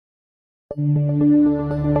We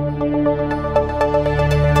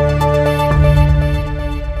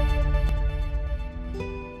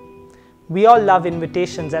all love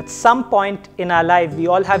invitations. At some point in our life, we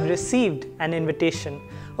all have received an invitation.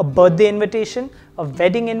 A birthday invitation, a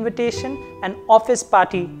wedding invitation, an office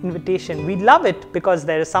party invitation. We love it because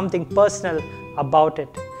there is something personal about it.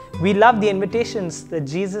 We love the invitations that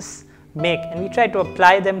Jesus makes and we try to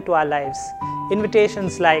apply them to our lives.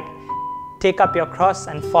 Invitations like, take up your cross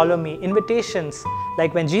and follow me. Invitations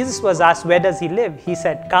like when Jesus was asked, where does he live? He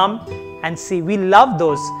said, come and see. We love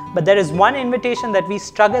those, but there is one invitation that we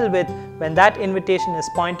struggle with when that invitation is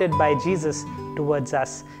pointed by Jesus towards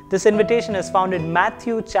us. This invitation is found in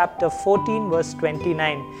Matthew chapter 14 verse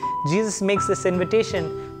 29. Jesus makes this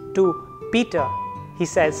invitation to Peter. He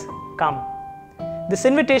says, come. This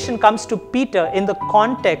invitation comes to Peter in the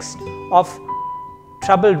context of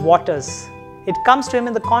troubled waters. It comes to him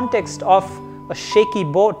in the context of a shaky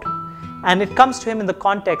boat, and it comes to him in the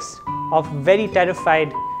context of very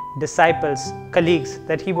terrified disciples, colleagues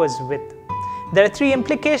that he was with. There are three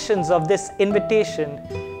implications of this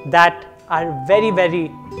invitation that are very,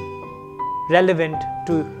 very relevant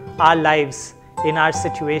to our lives in our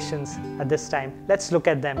situations at this time. Let's look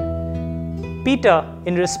at them. Peter,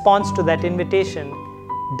 in response to that invitation,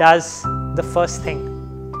 does the first thing.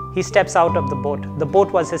 He steps out of the boat. The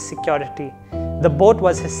boat was his security. The boat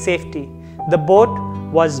was his safety. The boat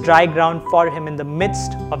was dry ground for him in the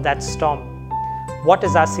midst of that storm. What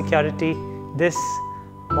is our security this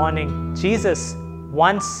morning? Jesus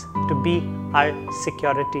wants to be our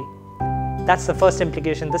security. That's the first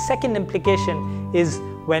implication. The second implication is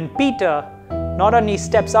when Peter not only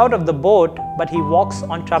steps out of the boat, but he walks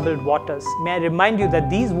on troubled waters. May I remind you that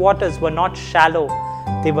these waters were not shallow,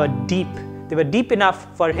 they were deep. They were deep enough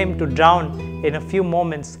for him to drown in a few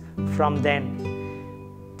moments from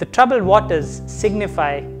then. The troubled waters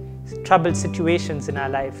signify troubled situations in our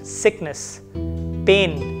life, sickness,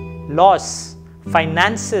 pain, loss,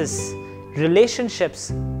 finances, relationships,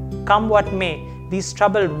 come what may. These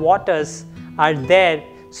troubled waters are there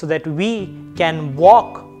so that we can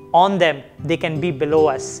walk on them. They can be below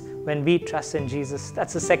us when we trust in Jesus.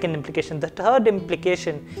 That's the second implication. The third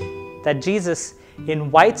implication that Jesus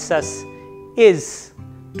invites us is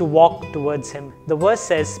to walk towards him. The verse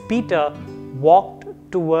says, Peter walked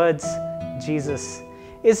towards Jesus.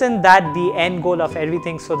 Isn't that the end goal of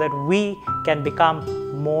everything, so that we can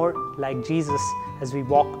become more like Jesus as we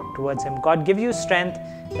walk towards him? God give you strength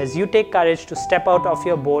as you take courage to step out of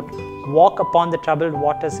your boat, walk upon the troubled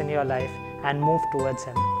waters in your life and move towards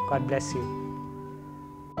him. God bless you.